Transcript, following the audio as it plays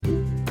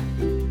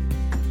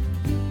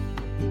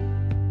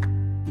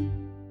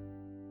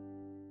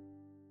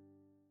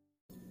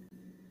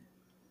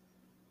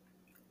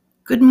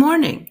Good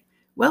morning.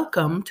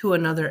 Welcome to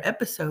another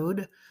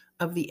episode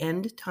of the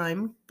End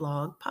Time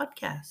Blog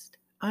Podcast.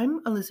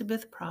 I'm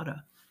Elizabeth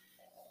Prada,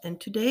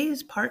 and today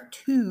is part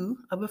 2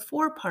 of a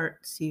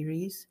 4-part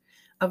series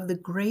of the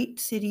great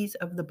cities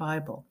of the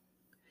Bible.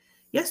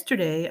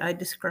 Yesterday I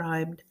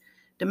described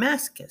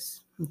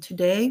Damascus, and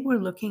today we're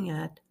looking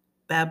at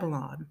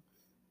Babylon.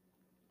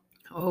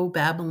 Oh,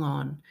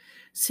 Babylon,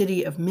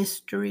 city of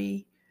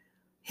mystery,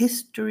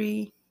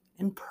 history,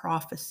 and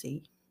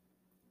prophecy.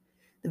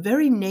 The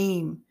very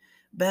name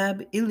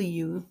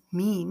Bab-Iliu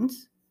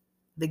means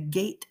the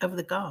gate of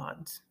the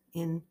gods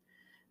in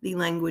the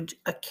language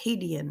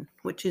Akkadian,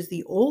 which is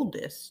the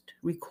oldest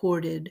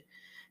recorded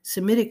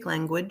Semitic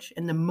language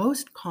and the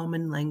most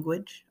common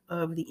language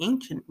of the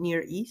ancient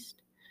Near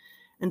East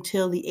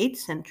until the 8th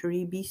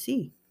century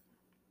BC.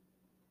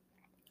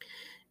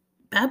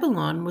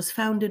 Babylon was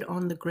founded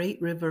on the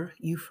great river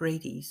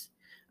Euphrates,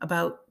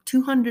 about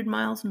 200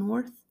 miles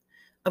north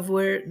of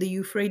where the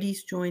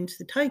Euphrates joins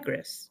the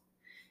Tigris,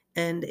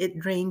 and it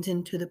drains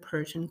into the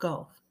Persian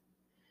Gulf.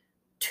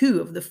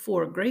 2 of the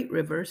 4 great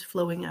rivers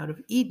flowing out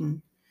of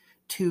Eden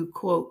to,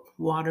 quote,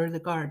 water the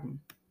garden,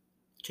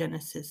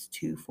 Genesis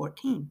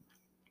 2:14.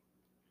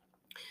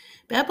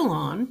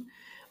 Babylon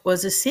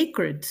was a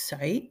sacred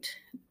site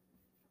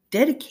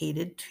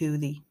dedicated to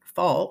the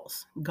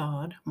false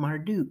god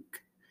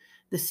Marduk,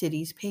 the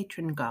city's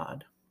patron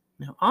god.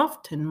 Now,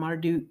 often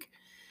Marduk,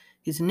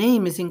 his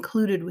name is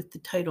included with the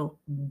title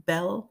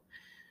Bel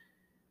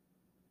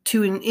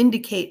to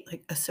indicate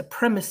like a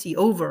supremacy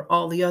over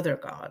all the other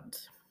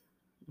gods.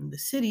 And the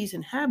city's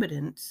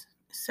inhabitants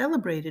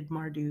celebrated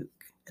Marduk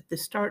at the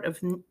start of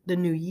the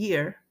new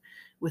year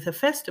with a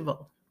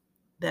festival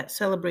that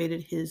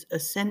celebrated his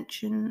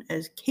ascension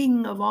as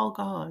king of all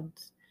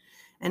gods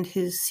and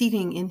his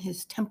seating in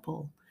his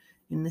temple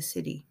in the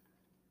city.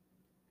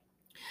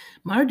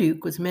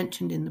 Marduk was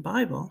mentioned in the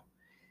Bible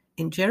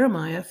in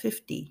Jeremiah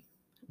 50,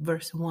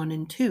 verse 1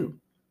 and 2,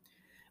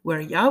 where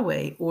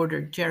Yahweh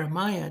ordered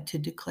Jeremiah to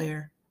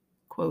declare,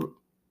 quote,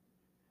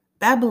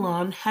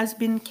 Babylon has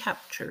been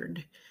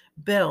captured,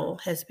 Bel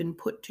has been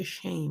put to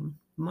shame,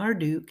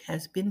 Marduk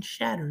has been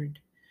shattered.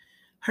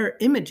 Her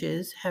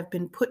images have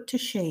been put to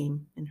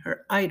shame, and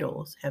her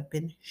idols have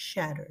been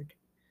shattered.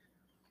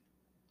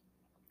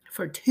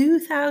 For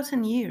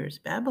 2,000 years,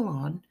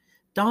 Babylon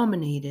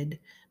dominated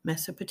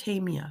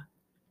Mesopotamia.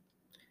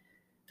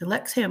 The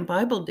Lexham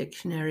Bible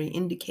Dictionary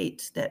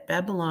indicates that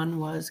Babylon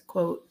was,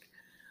 quote,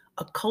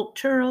 a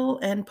cultural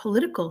and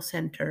political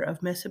center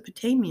of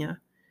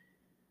Mesopotamia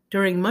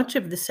during much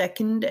of the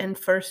 2nd and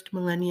 1st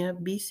millennia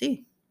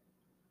BC.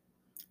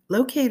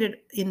 Located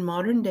in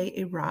modern-day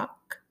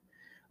Iraq,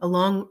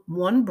 along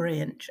one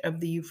branch of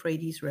the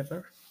Euphrates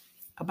River,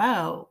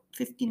 about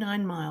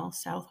 59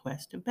 miles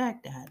southwest of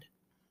Baghdad.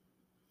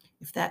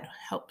 If that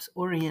helps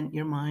orient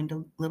your mind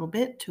a little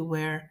bit to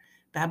where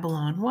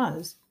Babylon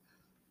was.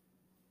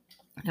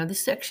 Now,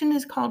 this section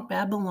is called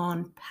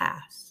Babylon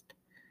Past.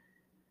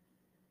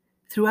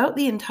 Throughout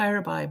the entire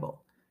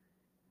Bible,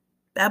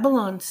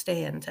 Babylon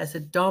stands as a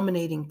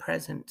dominating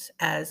presence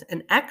as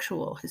an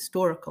actual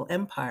historical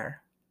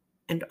empire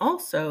and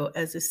also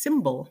as a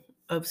symbol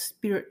of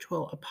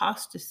spiritual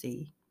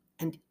apostasy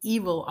and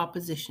evil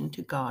opposition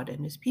to God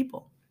and his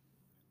people.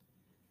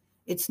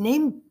 Its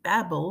name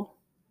Babel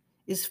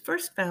is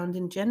first found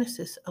in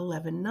Genesis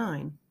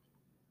 11:9.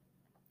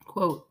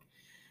 Quote,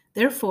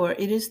 therefore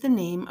it is the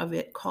name of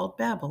it called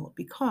Babel,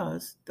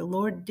 because the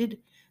Lord did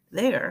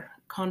there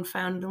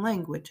confound the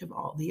language of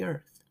all the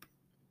earth.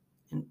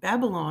 And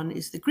Babylon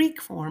is the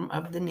Greek form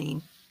of the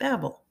name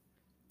Babel.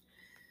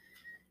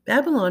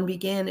 Babylon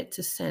began its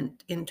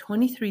ascent in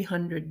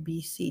 2300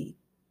 BC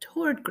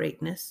toward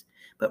greatness,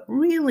 but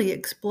really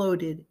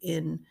exploded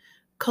in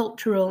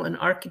cultural and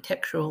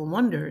architectural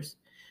wonders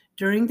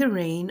during the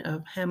reign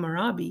of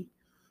Hammurabi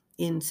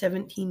in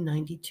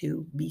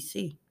 1792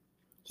 BC.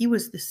 He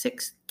was the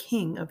 6th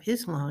king of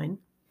his line.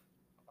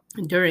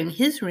 During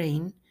his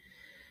reign,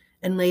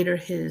 and later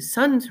his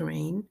son's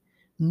reign,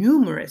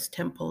 numerous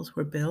temples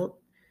were built,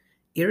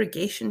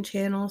 irrigation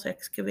channels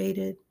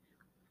excavated.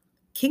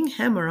 King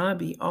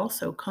Hammurabi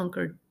also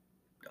conquered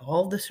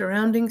all the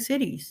surrounding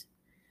cities,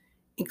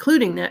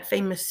 including that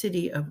famous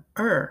city of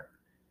Ur,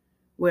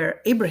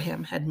 where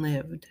Abraham had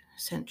lived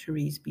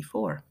centuries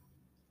before.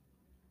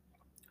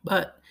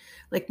 But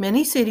like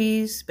many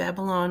cities,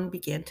 Babylon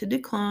began to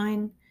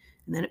decline,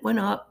 and then it went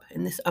up,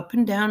 and this up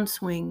and down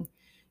swing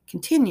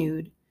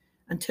continued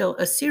until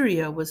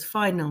Assyria was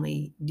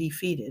finally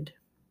defeated.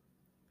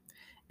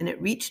 And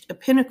it reached a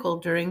pinnacle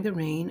during the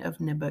reign of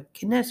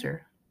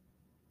Nebuchadnezzar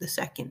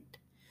II,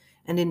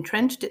 and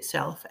entrenched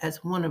itself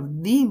as one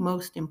of the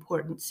most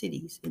important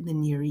cities in the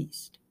Near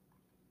East.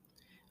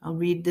 I'll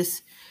read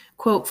this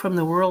quote from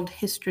the World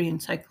History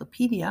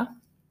Encyclopedia.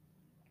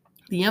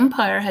 The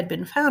empire had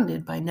been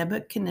founded by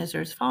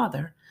Nebuchadnezzar's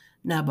father,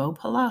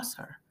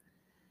 Nabopolassar,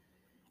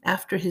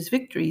 after his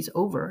victories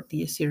over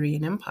the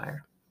Assyrian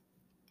Empire.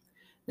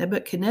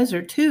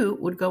 Nebuchadnezzar, too,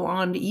 would go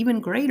on to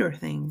even greater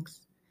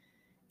things,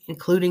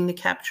 including the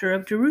capture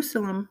of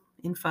Jerusalem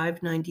in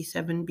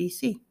 597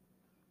 BC.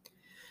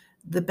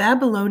 The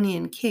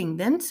Babylonian king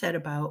then set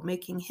about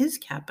making his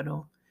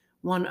capital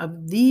one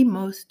of the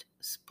most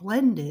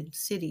splendid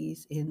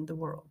cities in the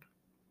world.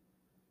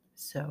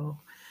 So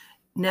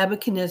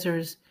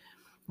Nebuchadnezzar's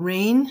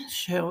reign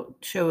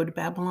showed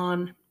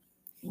Babylon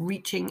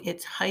reaching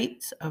its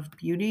heights of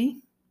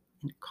beauty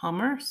and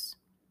commerce.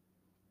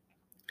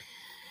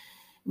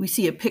 We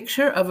see a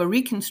picture of a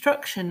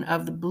reconstruction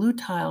of the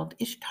blue-tiled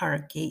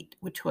Ishtar Gate,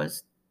 which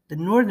was the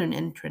northern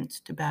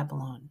entrance to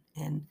Babylon,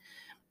 and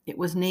it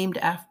was named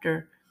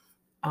after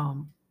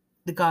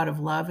the god of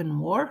love and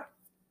war.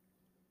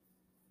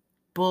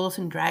 Bulls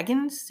and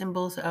dragons,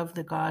 symbols of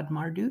the god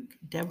Marduk,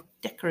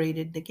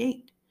 decorated the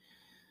gate.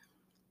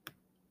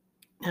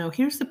 Now,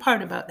 here's the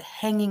part about the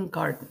hanging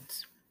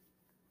gardens.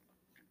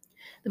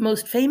 The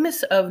most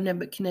famous of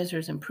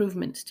Nebuchadnezzar's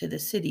improvements to the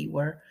city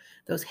were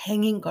those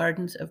hanging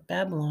gardens of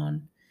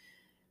Babylon.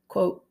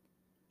 Quote,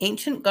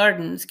 ancient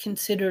gardens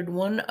considered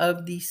one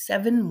of the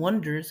 7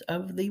 wonders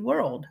of the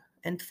world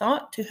and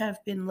thought to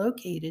have been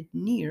located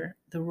near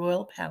the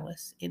royal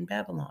palace in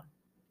Babylon.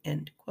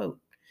 End quote.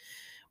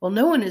 Well,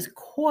 no one is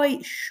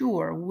quite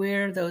sure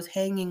where those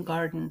hanging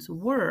gardens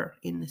were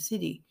in the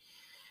city.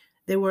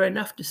 There were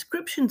enough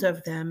descriptions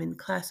of them in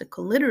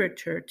classical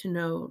literature to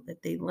know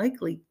that they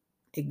likely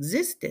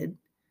existed,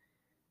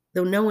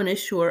 though no one is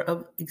sure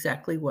of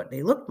exactly what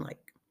they looked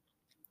like.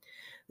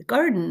 The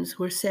gardens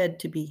were said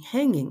to be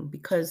hanging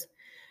because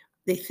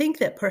they think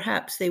that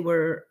perhaps they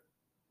were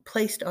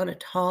placed on a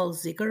tall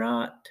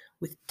ziggurat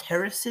with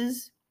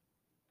terraces,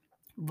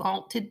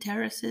 vaulted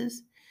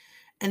terraces,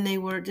 and they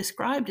were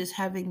described as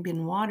having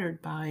been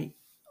watered by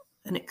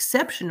an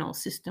exceptional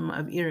system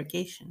of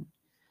irrigation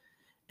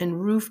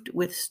and roofed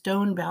with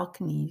stone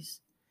balconies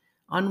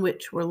on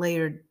which were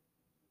layered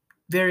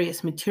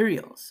various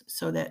materials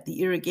so that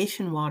the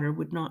irrigation water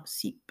would not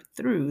seep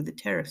through the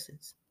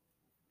terraces.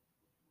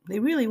 They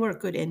really were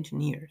good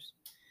engineers.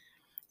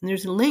 And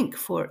there's a link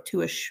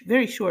to a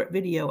very short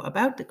video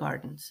about the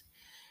gardens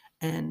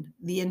and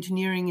the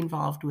engineering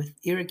involved with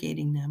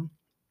irrigating them.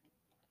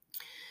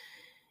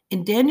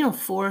 In Daniel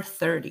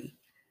 4:30,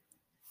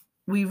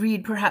 we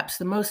read perhaps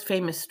the most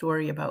famous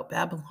story about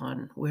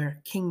Babylon,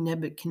 where King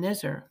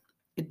Nebuchadnezzar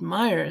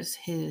admires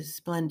his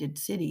splendid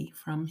city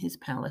from his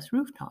palace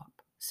rooftop,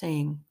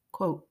 saying,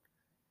 quote,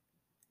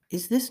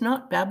 is this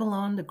not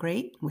Babylon the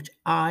Great, which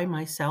I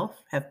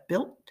myself have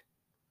built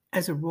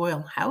as a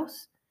royal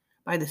house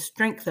by the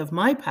strength of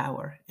my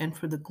power and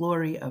for the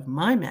glory of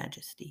my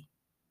majesty?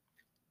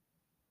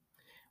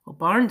 Well,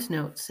 Barnes'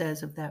 Note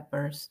says of that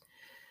verse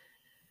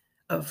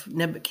of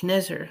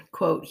Nebuchadnezzar,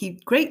 quote,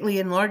 he greatly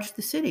enlarged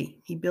the city.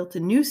 He built a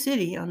new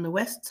city on the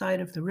west side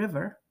of the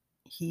river.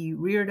 He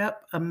reared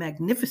up a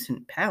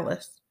magnificent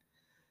palace,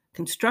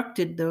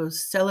 constructed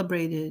those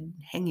celebrated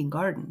hanging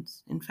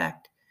gardens. In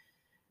fact,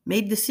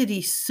 made the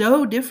city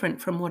so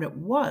different from what it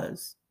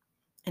was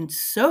and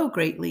so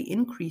greatly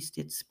increased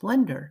its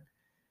splendor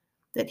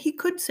that he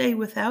could say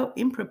without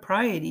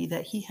impropriety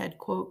that he had,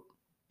 quote,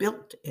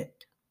 built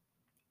it.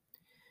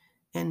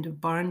 End of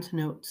Barnes'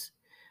 Notes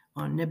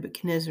on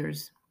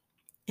Nebuchadnezzar's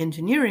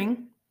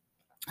engineering.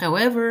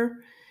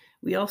 However,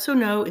 we also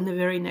know in the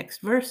very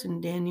next verse in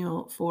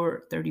Daniel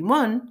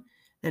 4:31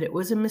 that it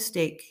was a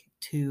mistake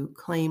to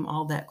claim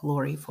all that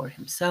glory for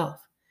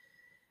himself,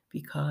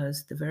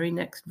 because the very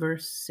next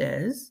verse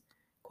says,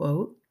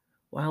 quote,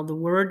 while the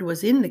word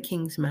was in the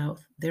king's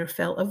mouth, there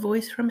fell a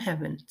voice from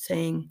heaven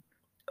saying,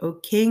 O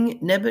King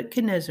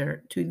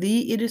Nebuchadnezzar, to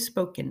thee it is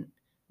spoken,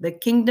 the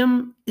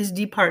kingdom is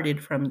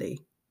departed from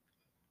thee.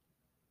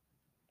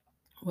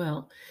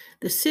 Well,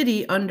 the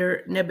city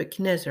under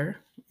Nebuchadnezzar,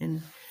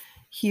 and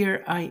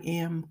here I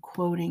am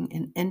quoting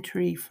an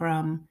entry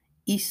from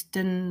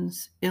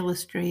Easton's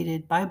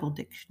Illustrated Bible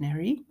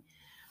Dictionary.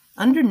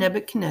 Under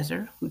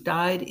Nebuchadnezzar, who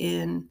died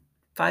in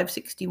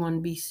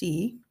 561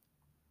 BC,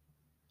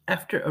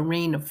 after a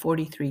reign of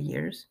 43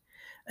 years,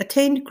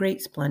 attained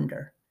great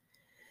splendor.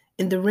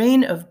 In the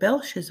reign of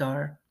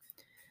Belshazzar,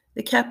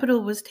 the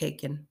capital was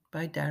taken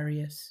by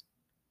Darius.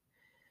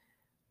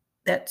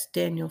 That's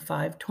Daniel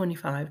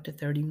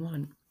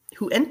 5:25-31,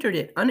 who entered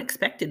it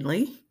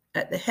unexpectedly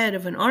at the head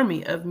of an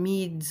army of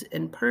Medes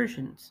and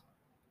Persians,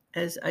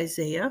 as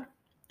Isaiah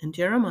and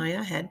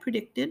Jeremiah had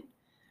predicted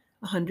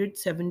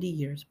 170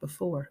 years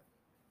before.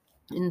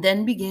 And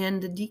then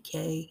began the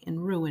decay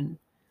and ruin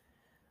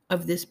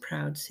of this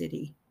proud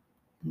city.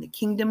 And the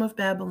kingdom of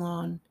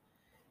Babylon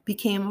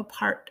became a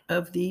part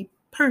of the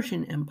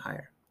Persian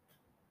Empire.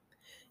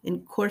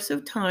 In course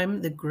of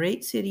time, the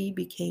great city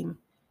became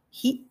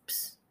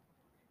heaps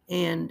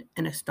and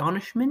an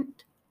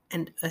astonishment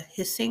and a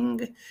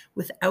hissing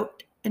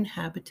without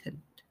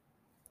inhabitant.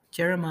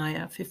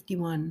 Jeremiah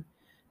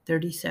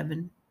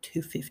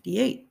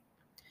 51:37-58.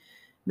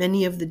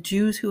 Many of the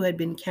Jews who had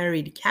been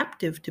carried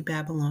captive to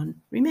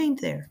Babylon remained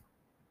there,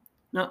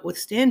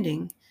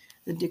 notwithstanding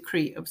the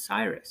decree of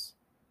Cyrus.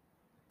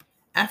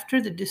 After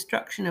the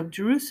destruction of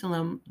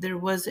Jerusalem, there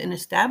was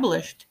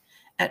established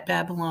at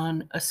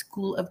Babylon a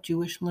school of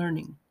Jewish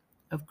learning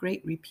of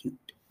great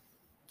repute.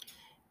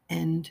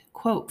 End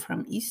quote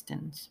from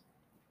Easton's.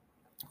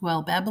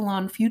 Well,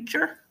 Babylon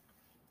future.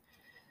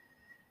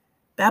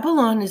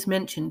 Babylon is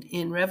mentioned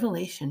in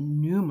Revelation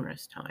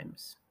numerous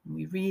times.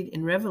 We read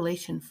in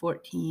Revelation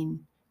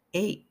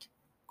 14:8,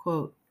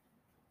 quote,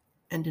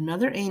 "And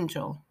another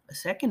angel, a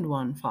second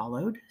one,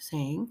 followed,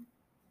 saying,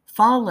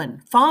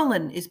 'Fallen,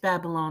 fallen is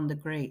Babylon the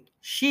Great,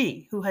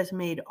 she who has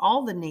made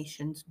all the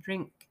nations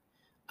drink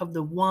of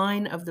the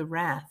wine of the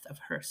wrath of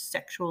her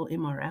sexual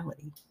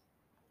immorality.'"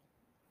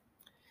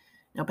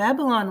 Now,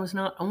 Babylon was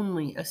not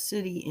only a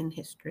city in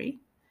history,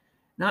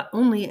 not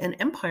only an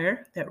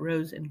empire that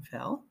rose and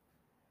fell,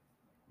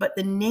 but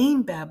the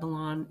name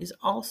Babylon is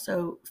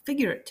also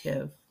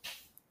figurative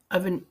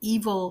of an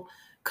evil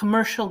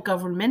commercial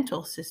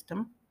governmental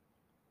system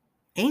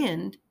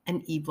and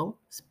an evil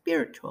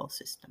spiritual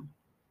system.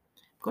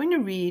 I'm going to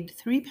read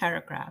 3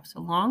 paragraphs, a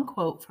long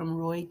quote from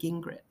Roy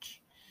Gingrich,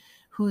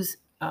 whose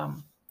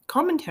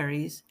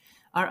commentaries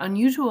are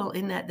unusual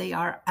in that they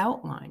are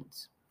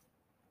outlines.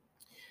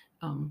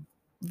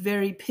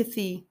 Very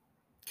pithy,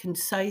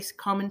 concise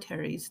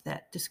commentaries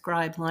that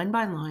describe line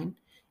by line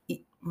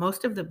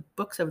most of the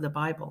books of the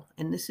Bible.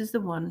 And this is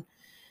the one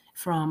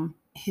from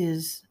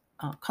his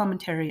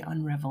commentary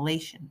on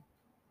Revelation.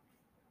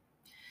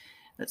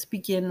 Let's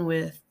begin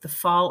with the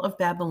fall of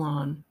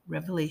Babylon,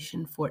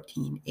 Revelation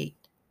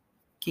 14:8.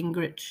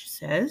 Gingrich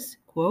says,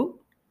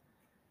 quote,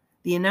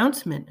 "The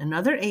announcement,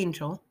 another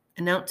angel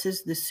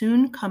announces the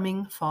soon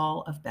coming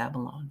fall of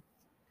Babylon.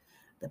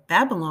 The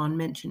Babylon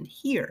mentioned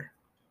here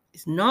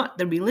is not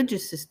the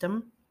religious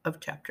system of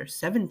chapter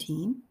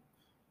 17.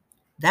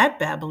 That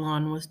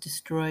Babylon was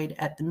destroyed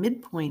at the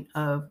midpoint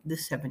of the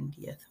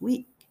 70th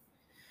week.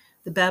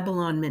 The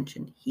Babylon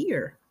mentioned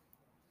here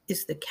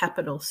is the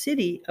capital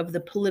city of the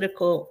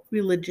political,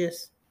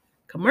 religious,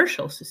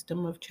 commercial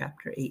system of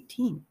chapter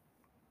 18,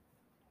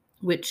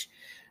 which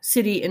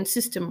city and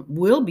system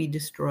will be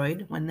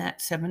destroyed when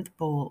that 7th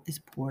bowl is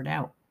poured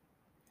out.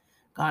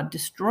 God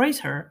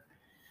destroys her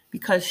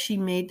because she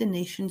made the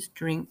nations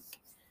drink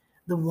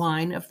the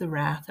wine of the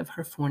wrath of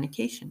her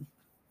fornication.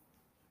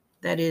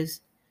 That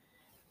is,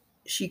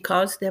 she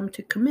caused them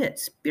to commit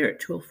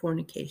spiritual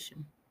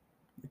fornication,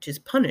 which is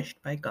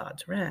punished by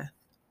God's wrath.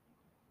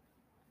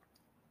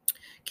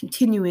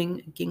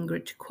 Continuing,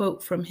 Gingrich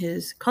quote from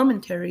his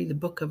commentary, The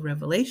Book of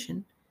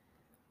Revelation,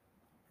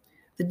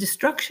 "The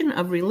destruction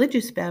of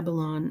religious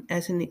Babylon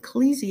as an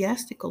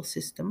ecclesiastical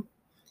system,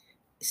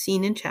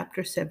 seen in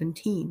chapter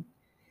 17,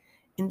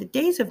 in the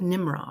days of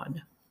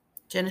Nimrod,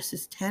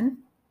 Genesis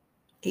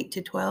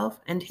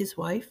 10:8-12, and his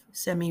wife,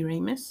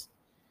 Semiramis,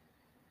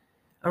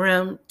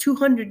 around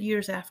 200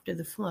 years after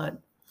the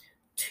flood,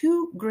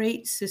 2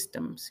 great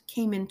systems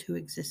came into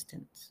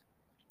existence: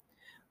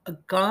 a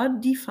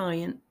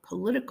God-defiant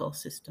political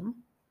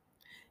system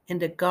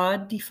and a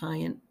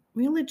God-defiant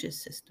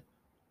religious system.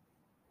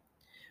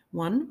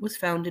 One was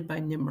founded by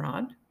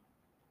Nimrod,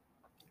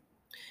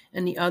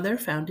 and the other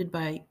founded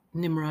by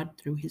Nimrod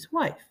through his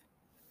wife,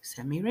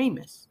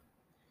 Semiramis.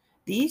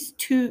 These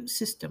 2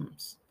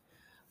 systems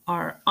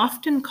are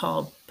often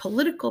called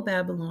political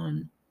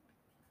Babylon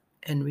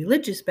and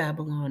religious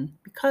Babylon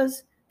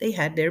because they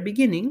had their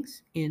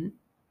beginnings in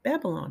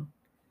Babylon.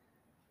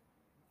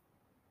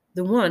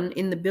 The one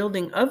in the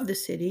building of the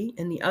city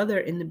and the other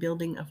in the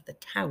building of the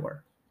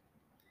tower.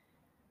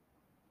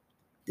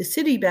 The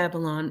city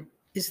Babylon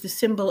is the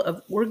symbol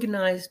of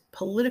organized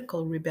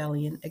political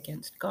rebellion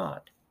against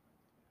God.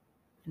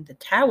 And the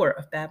Tower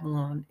of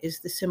Babylon is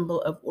the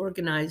symbol of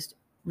organized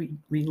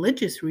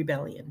religious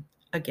rebellion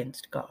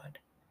against God."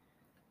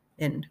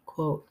 End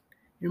quote.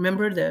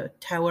 Remember the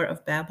Tower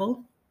of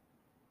Babel?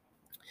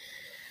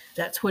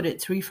 That's what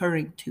it's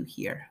referring to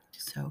here.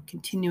 So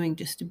continuing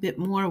just a bit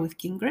more with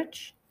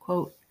Gingrich,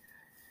 quote,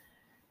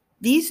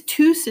 "These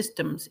 2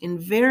 systems in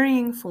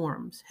varying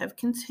forms have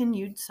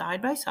continued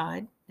side by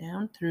side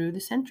down through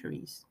the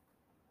centuries,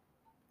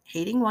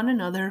 hating one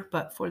another,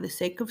 but for the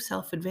sake of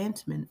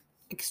self-advancement,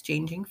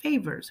 exchanging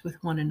favors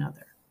with one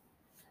another.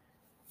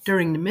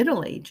 During the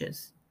Middle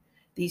Ages,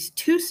 these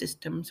 2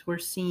 systems were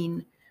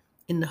seen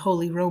in the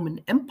Holy Roman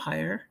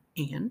Empire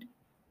and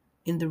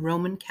in the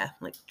Roman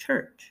Catholic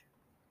Church.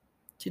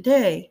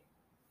 Today,"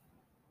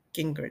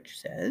 Gingrich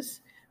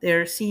says, "they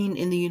are seen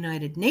in the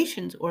United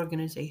Nations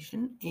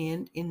organization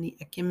and in the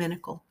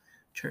ecumenical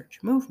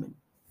church movement.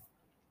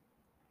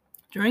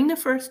 During the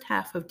first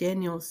half of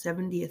Daniel's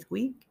 70th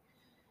week,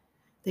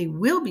 they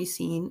will be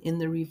seen in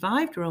the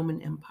revived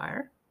Roman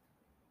Empire,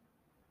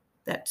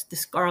 that's the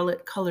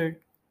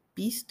scarlet-colored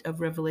beast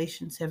of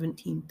Revelation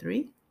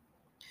 17:3,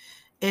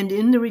 and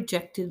in the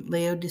rejected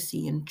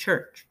Laodicean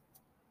church,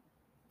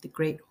 the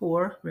great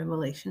whore,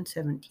 Revelation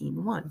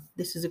 17:1.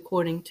 This is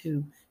according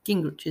to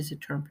Gingrich's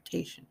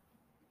interpretation.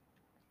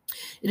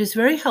 It is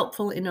very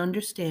helpful in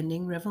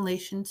understanding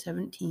Revelation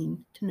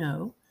 17 to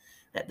know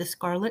that the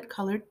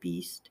scarlet-colored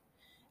beast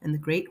and the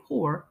great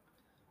whore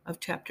of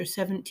chapter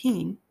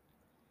 17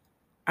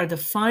 are the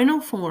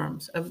final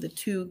forms of the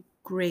 2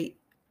 great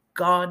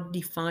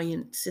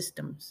God-defiant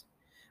systems,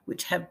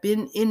 which have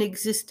been in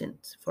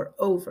existence for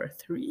over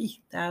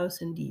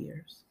 3,000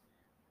 years.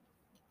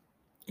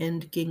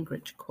 End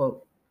Gingrich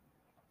quote.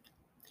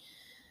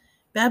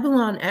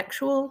 Babylon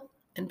actual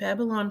and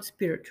Babylon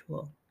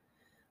spiritual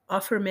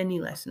offer many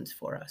lessons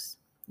for us.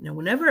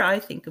 Whenever I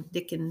think of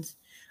Dickens'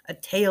 A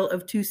Tale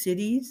of Two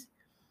Cities,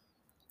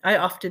 I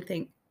often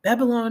think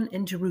Babylon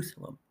and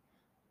Jerusalem.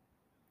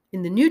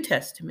 In the New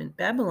Testament,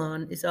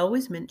 Babylon is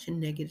always mentioned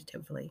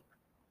negatively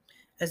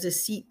as a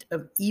seat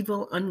of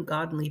evil,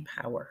 ungodly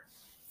power.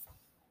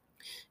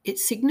 It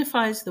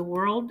signifies the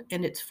world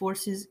and its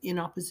forces in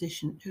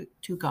opposition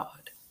to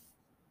God.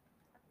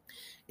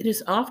 It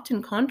is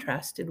often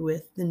contrasted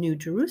with the New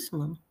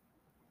Jerusalem,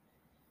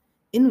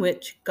 in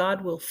which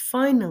God will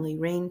finally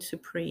reign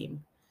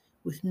supreme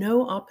with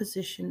no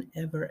opposition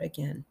ever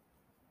again.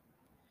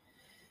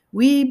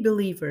 We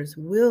believers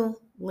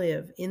will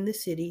live in the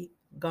city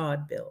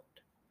God built,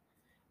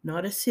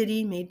 not a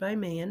city made by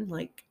man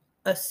like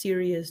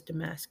Assyria's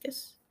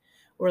Damascus,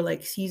 or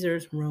like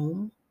Caesar's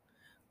Rome,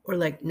 or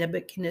like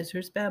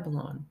Nebuchadnezzar's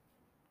Babylon.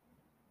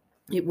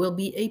 It will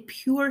be a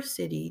pure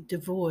city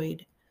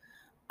devoid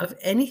of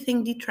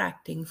anything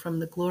detracting from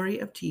the glory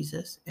of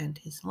Jesus and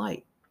his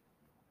light.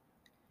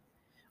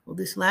 Well,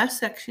 this last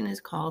section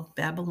is called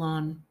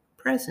Babylon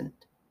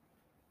Present.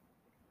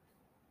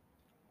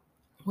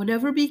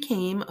 Whatever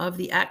became of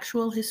the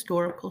actual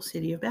historical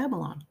city of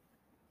Babylon?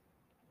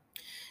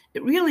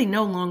 It really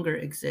no longer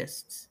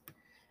exists.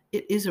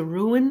 It is a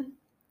ruin,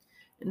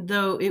 and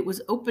though it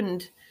was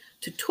opened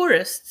to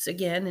tourists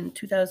again in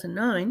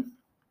 2009,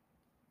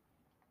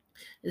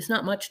 there's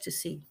not much to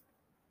see.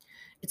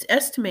 It's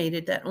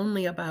estimated that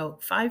only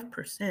about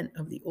 5%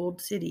 of the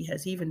old city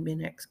has even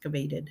been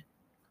excavated.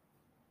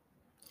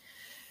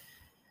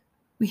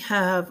 We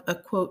have a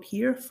quote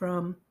here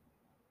from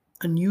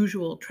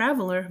Unusual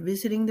Traveler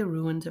visiting the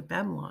ruins of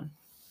Babylon.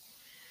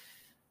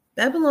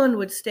 Babylon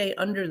would stay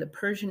under the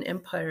Persian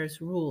Empire's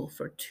rule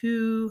for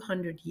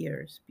 200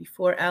 years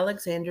before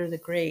Alexander the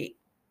Great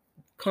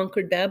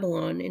conquered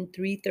Babylon in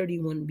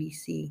 331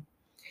 BC.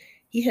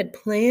 He had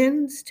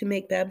plans to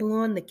make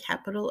Babylon the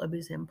capital of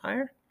his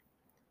empire,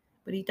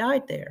 but he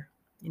died there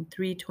in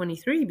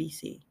 323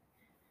 BC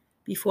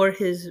before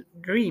his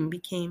dream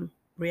became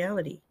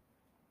reality.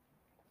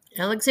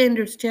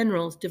 Alexander's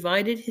generals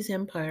divided his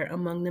empire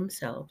among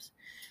themselves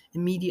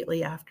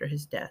immediately after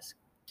his death.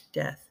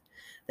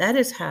 That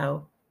is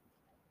how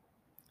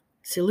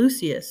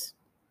Seleucus,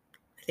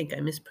 I think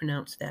I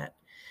mispronounced that,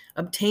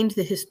 obtained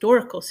the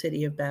historical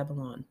city of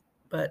Babylon,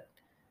 but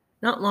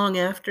not long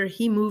after,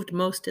 he moved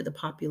most of the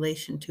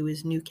population to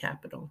his new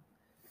capital,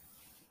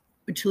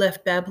 which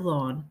left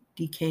Babylon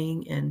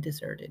decaying and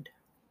deserted.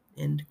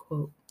 End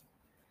quote.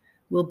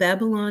 Will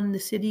Babylon, the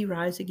city,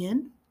 rise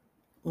again?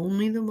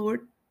 Only the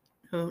Lord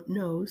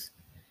knows.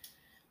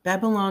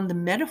 Babylon, the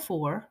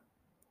metaphor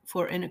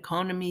for an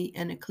economy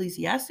and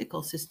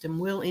ecclesiastical system,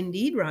 will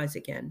indeed rise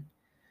again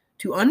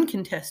to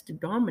uncontested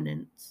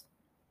dominance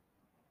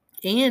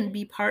and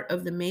be part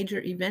of the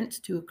major events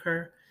to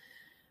occur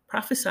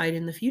prophesied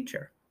in the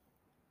future.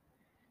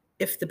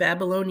 If the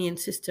Babylonian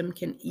system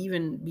can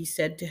even be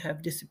said to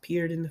have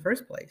disappeared in the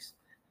first place.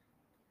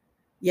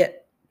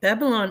 Yet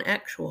Babylon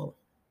actual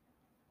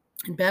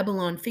and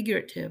Babylon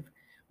figurative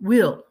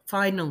will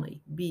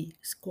finally be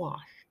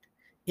squashed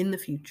in the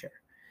future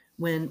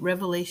when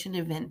Revelation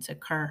events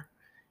occur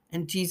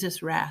and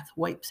Jesus' wrath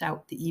wipes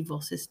out the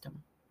evil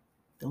system.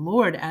 The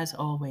Lord, as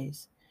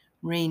always,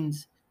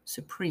 reigns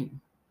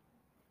supreme.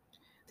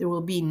 There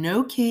will be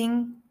no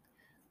king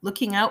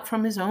looking out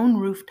from his own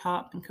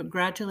rooftop and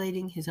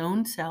congratulating his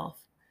own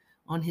self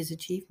on his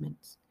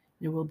achievements.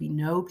 There will be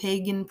no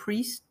pagan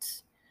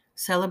priests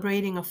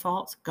celebrating a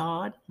false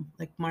god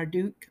like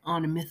Marduk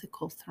on a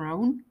mythical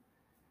throne.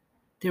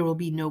 There will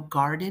be no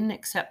garden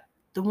except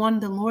the one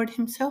the Lord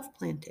himself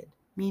planted,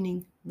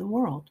 meaning the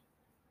world.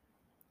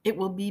 It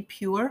will be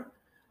pure,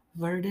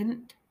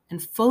 verdant,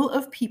 and full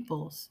of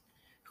peoples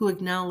who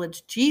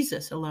acknowledge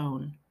Jesus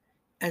alone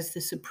as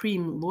the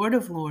supreme Lord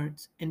of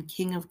Lords and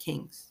King of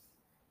Kings.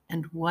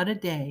 And what a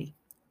day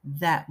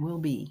that will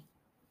be.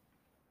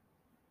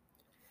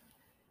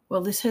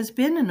 Well, this has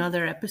been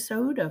another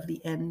episode of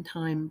the End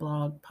Time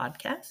Blog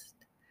Podcast.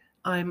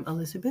 I'm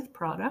Elizabeth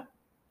Prada.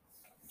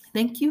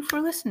 Thank you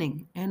for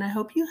listening, and I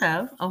hope you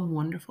have a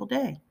wonderful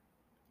day.